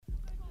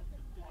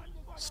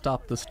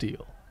Stop the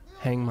steal.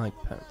 Hang Mike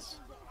Pence.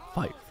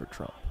 Fight for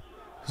Trump.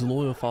 His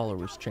loyal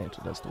followers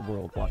chanted as the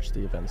world watched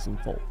the events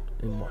unfold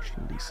in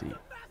Washington, D.C.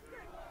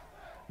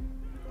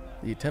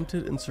 The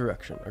attempted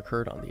insurrection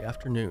occurred on the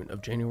afternoon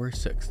of January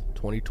 6,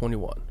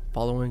 2021,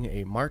 following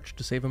a March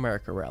to Save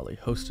America rally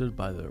hosted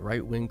by the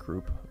right-wing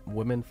group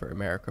Women for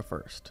America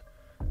First.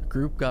 The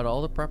group got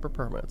all the proper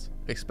permits,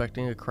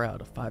 expecting a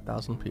crowd of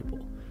 5,000 people,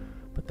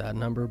 but that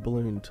number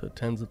ballooned to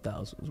tens of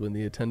thousands when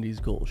the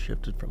attendees' goals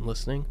shifted from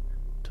listening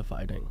to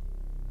fighting.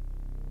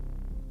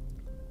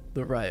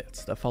 The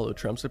riots that followed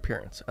Trump's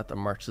appearance at the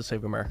March to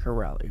Save America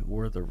rally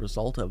were the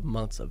result of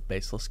months of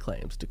baseless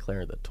claims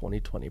declaring the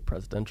 2020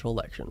 presidential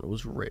election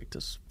was rigged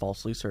to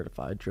falsely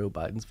certify Joe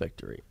Biden's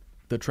victory.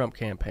 The Trump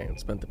campaign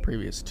spent the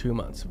previous 2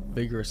 months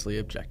vigorously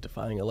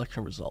objectifying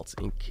election results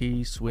in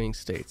key swing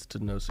states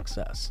to no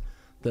success.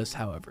 This,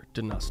 however,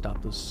 did not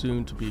stop the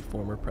soon-to-be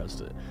former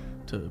president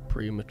to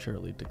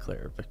prematurely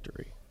declare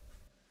victory.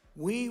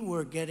 We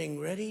were getting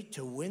ready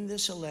to win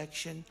this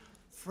election.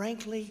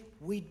 Frankly,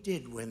 we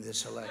did win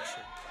this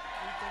election.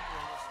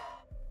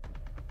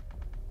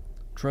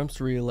 Trump's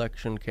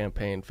re-election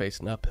campaign faced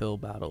an uphill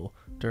battle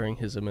during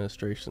his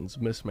administration's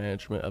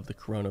mismanagement of the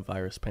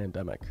coronavirus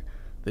pandemic.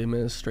 The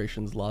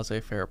administration's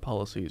laissez-faire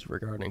policies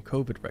regarding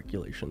COVID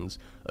regulations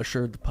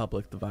assured the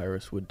public the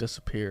virus would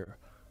disappear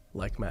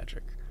like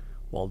magic,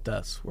 while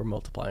deaths were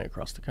multiplying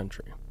across the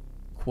country.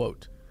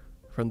 Quote,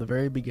 "From the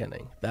very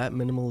beginning, that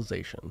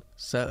minimization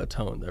set a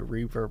tone that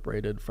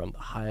reverberated from the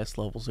highest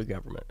levels of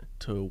government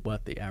to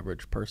what the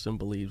average person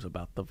believes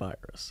about the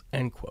virus."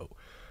 End quote.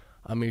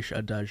 Amesh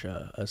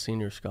Adalja, a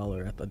senior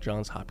scholar at the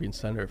Johns Hopkins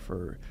Center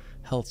for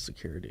Health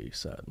Security,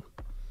 said.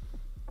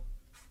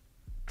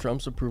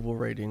 Trump's approval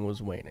rating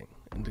was waning,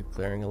 and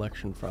declaring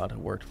election fraud had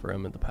worked for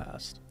him in the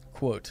past.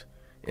 Quote,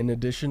 "In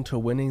addition to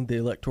winning the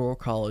Electoral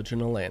College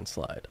in a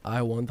landslide,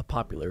 I won the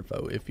popular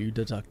vote if you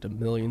deduct the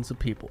millions of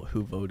people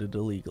who voted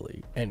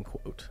illegally." End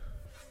quote.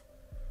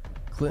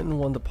 Clinton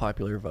won the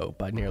popular vote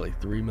by nearly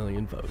 3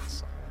 million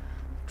votes.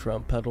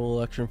 Trump peddled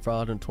election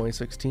fraud in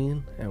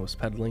 2016 and was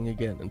peddling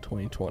again in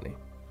 2020.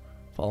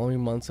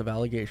 Following months of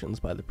allegations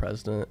by the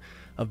president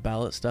of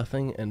ballot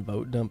stuffing and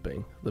vote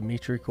dumping, the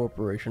MITRI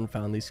Corporation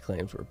found these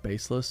claims were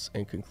baseless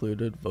and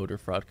concluded voter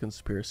fraud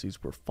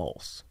conspiracies were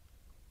false.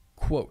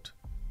 Quote,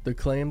 "The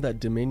claim that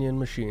Dominion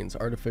machines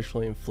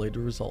artificially inflated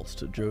results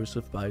to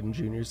Joseph Biden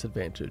Jr.'s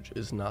advantage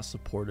is not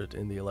supported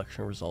in the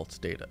election results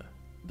data,"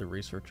 the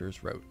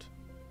researchers wrote.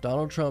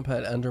 Donald Trump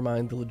had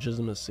undermined the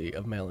legitimacy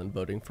of mail-in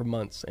voting for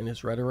months, and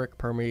his rhetoric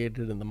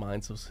permeated in the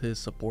minds of his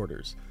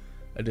supporters.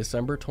 A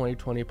December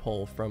 2020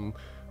 poll from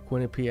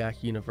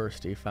Quinnipiac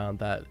University found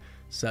that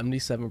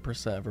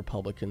 77% of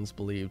Republicans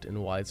believed in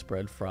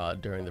widespread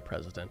fraud during the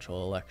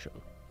presidential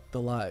election.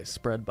 The lies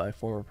spread by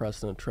former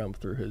President Trump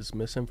through his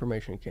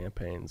misinformation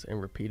campaigns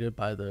and repeated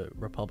by the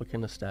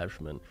Republican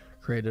establishment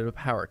created a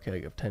power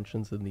keg of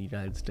tensions in the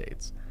United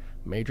States.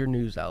 Major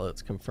news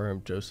outlets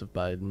confirmed Joseph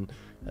Biden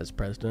as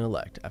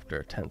president-elect after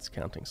a tense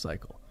counting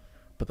cycle.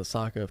 But the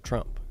saga of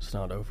Trump is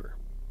not over.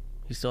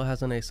 He still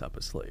has an ace up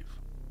his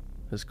sleeve: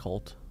 his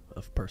cult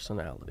of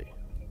personality.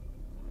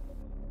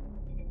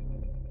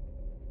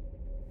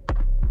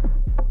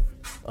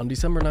 On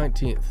December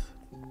 19th,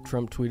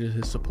 Trump tweeted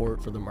his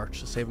support for the March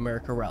to Save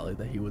America rally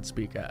that he would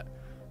speak at.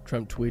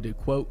 Trump tweeted,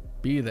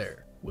 quote, "Be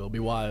there, we'll be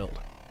wild,"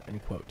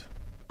 end quote.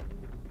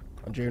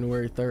 On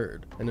January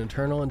 3rd, an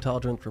internal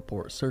intelligence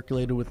report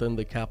circulated within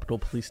the Capitol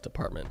Police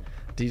Department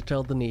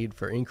detailed the need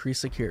for increased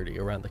security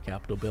around the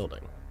Capitol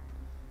building.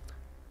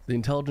 The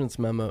intelligence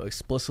memo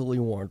explicitly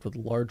warned of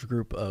a large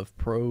group of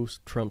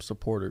pro-Trump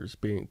supporters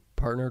being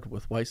partnered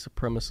with white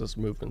supremacist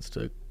movements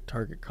to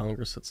target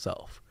Congress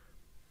itself.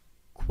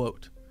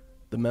 Quote,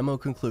 "The memo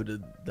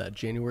concluded that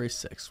January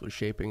 6th was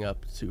shaping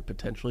up to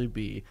potentially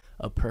be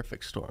a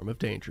perfect storm of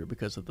danger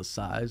because of the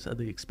size of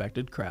the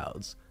expected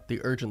crowds,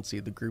 the urgency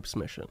of the group's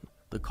mission,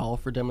 the call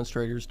for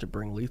demonstrators to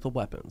bring lethal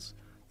weapons,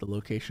 the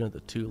location of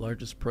the two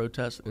largest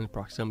protests in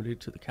proximity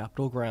to the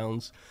Capitol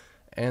grounds,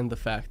 and the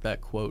fact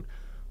that, quote,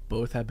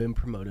 both had been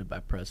promoted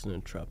by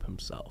President Trump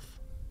himself."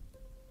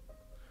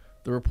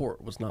 The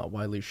report was not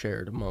widely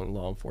shared among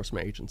law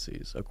enforcement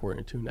agencies,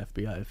 according to an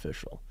FBI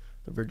official.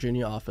 The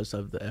Virginia office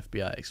of the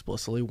FBI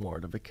explicitly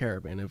warned of a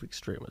caravan of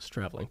extremists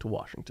traveling to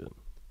Washington.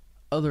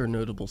 Other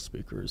notable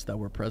speakers that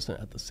were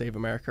present at the Save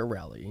America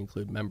rally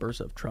include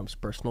members of Trump's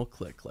personal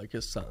clique like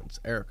his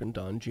sons, Eric and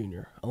Don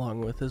Jr.,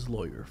 along with his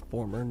lawyer,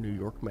 former New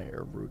York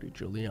Mayor Rudy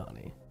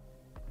Giuliani.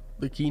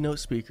 The keynote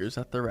speakers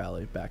at the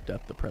rally backed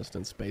up the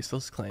president's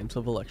baseless claims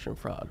of election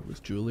fraud,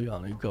 with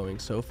Giuliani going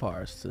so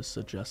far as to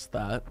suggest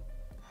that,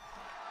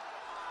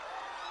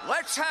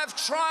 "Let's have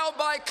trial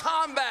by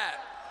combat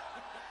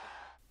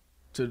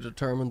to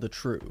determine the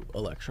true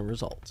election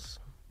results."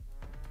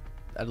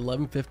 At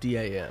 11:50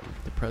 a.m.,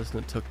 the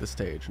president took the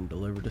stage and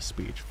delivered a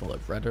speech full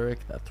of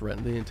rhetoric that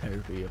threatened the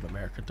integrity of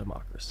American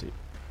democracy.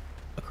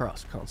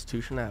 Across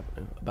Constitution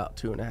Avenue, about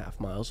 2.5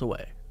 miles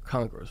away,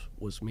 Congress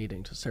was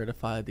meeting to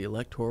certify the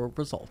electoral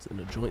results in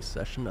a joint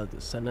session of the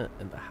Senate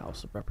and the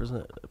House of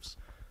Representatives.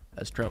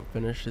 As Trump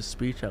finished his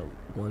speech at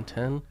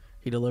 1:10,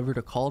 he delivered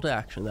a call to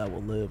action that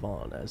will live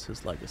on as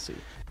his legacy.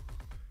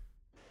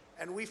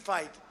 And we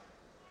fight.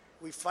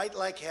 We fight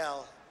like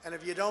hell. And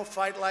if you don't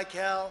fight like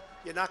hell,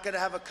 you're not going to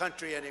have a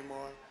country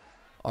anymore.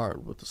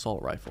 Armed with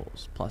assault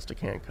rifles, plastic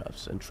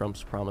handcuffs, and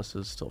Trump's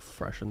promises still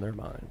fresh in their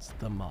minds,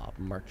 the mob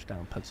marched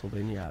down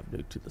Pennsylvania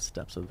Avenue to the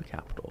steps of the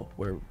Capitol,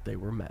 where they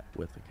were met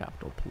with a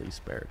Capitol Police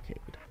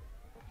barricade.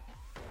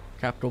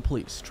 Capitol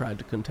Police tried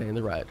to contain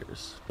the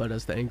rioters, but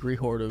as the angry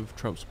horde of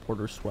Trump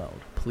supporters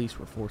swelled, police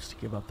were forced to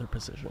give up their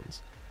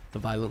positions. The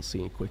violent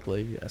scene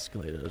quickly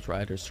escalated as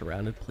rioters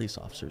surrounded police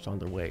officers on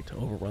their way to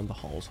overrun the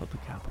halls of the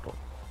Capitol.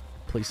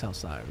 Police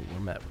outside were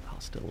met with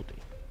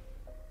hostility.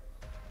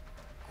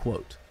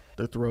 Quote,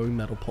 "They're throwing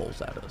metal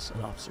poles at us,"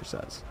 an officer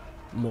says.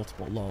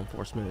 Multiple law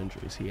enforcement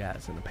injuries, he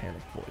adds in a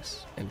panicked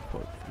voice, end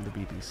quote from the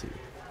BBC.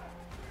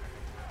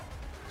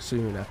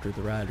 Soon after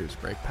the rioters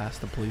break past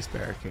the police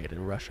barricade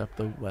and rush up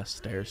the west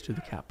stairs to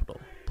the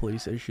Capitol,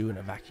 police issue an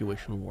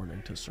evacuation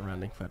warning to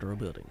surrounding federal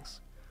buildings,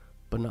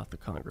 but not the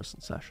Congress in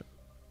session.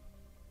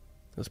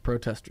 As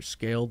protesters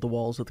scaled the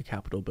walls of the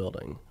Capitol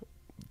building,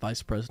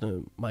 Vice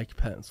President Mike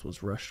Pence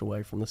was rushed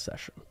away from the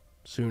session.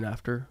 Soon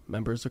after,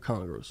 members of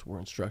Congress were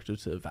instructed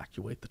to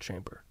evacuate the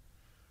chamber.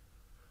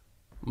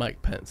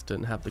 Mike Pence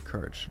didn't have the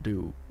courage to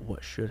do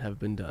what should have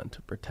been done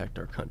to protect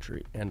our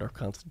country and our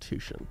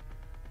Constitution.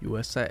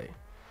 USA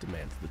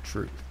demands the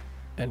truth,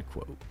 end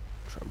quote,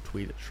 Trump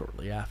tweeted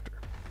shortly after.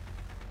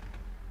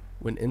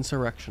 When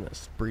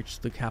insurrectionists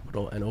breached the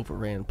Capitol and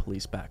overran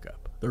police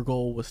backup, their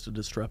goal was to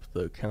disrupt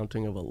the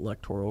counting of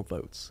electoral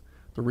votes.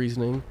 The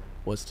reasoning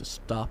was to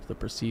stop the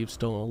perceived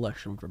stolen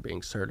election from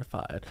being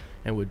certified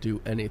and would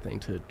do anything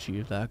to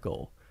achieve that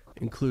goal,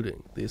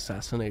 including the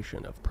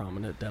assassination of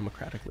prominent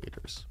Democratic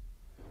leaders.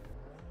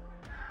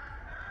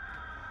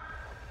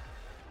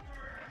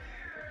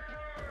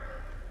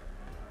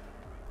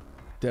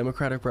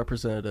 Democratic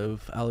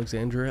Representative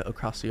Alexandria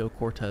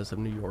Ocasio-Cortez of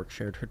New York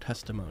shared her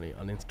testimony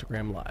on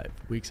Instagram Live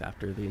weeks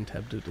after the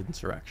attempted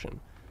insurrection.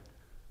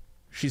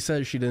 She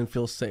said she didn't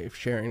feel safe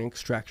sharing an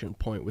extraction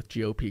point with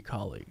GOP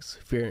colleagues,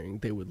 fearing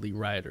they would lead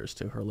rioters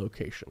to her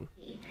location.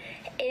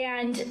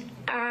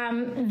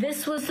 And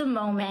this was the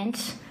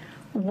moment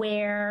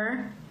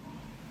where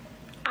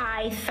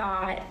I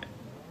thought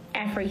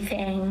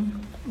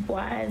everything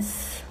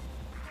was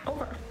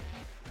over.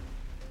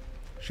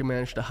 She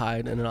managed to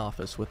hide in an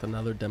office with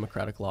another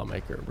Democratic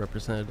lawmaker,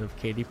 Representative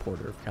Katie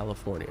Porter of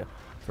California,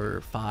 for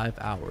 5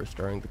 hours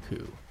during the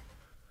coup.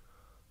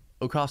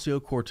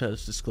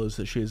 Ocasio-Cortez disclosed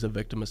that she is a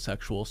victim of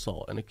sexual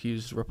assault and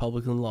accused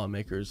Republican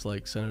lawmakers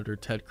like Senator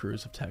Ted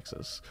Cruz of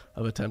Texas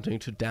of attempting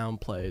to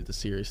downplay the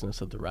seriousness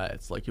of the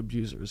riots, like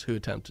abusers who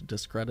attempt to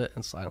discredit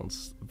and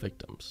silence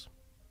victims.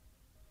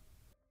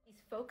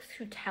 These folks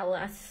who tell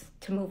us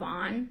to move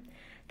on,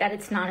 that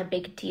it's not a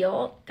big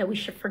deal, that we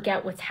should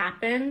forget what's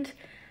happened,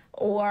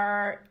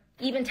 or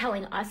even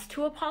telling us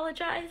to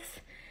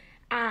apologize,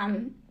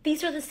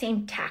 these are the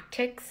same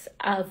tactics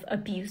of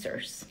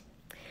abusers.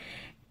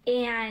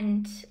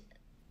 And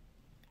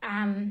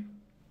I'm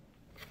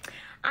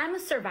a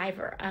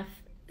survivor of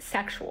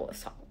sexual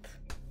assault.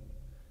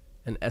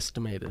 An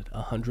estimated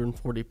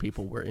 140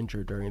 people were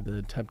injured during the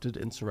attempted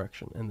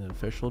insurrection, and the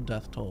official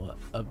death toll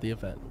of the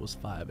event was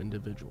 5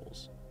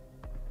 individuals.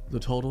 The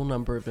total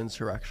number of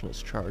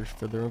insurrectionists charged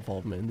for their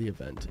involvement in the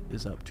event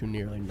is up to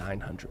nearly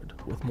 900,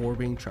 with more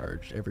being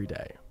charged every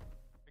day.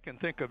 I can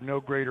think of no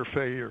greater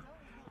failure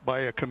by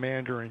a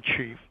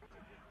commander-in-chief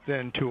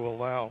than to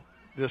allow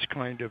this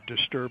kind of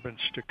disturbance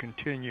to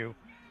continue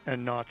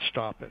and not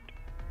stop it.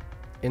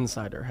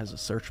 Insider has a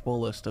searchable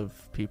list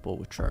of people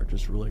with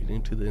charges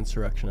relating to the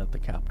insurrection at the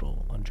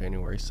Capitol on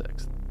January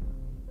 6th.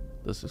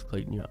 This is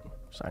Clayton Young,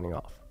 signing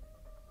off.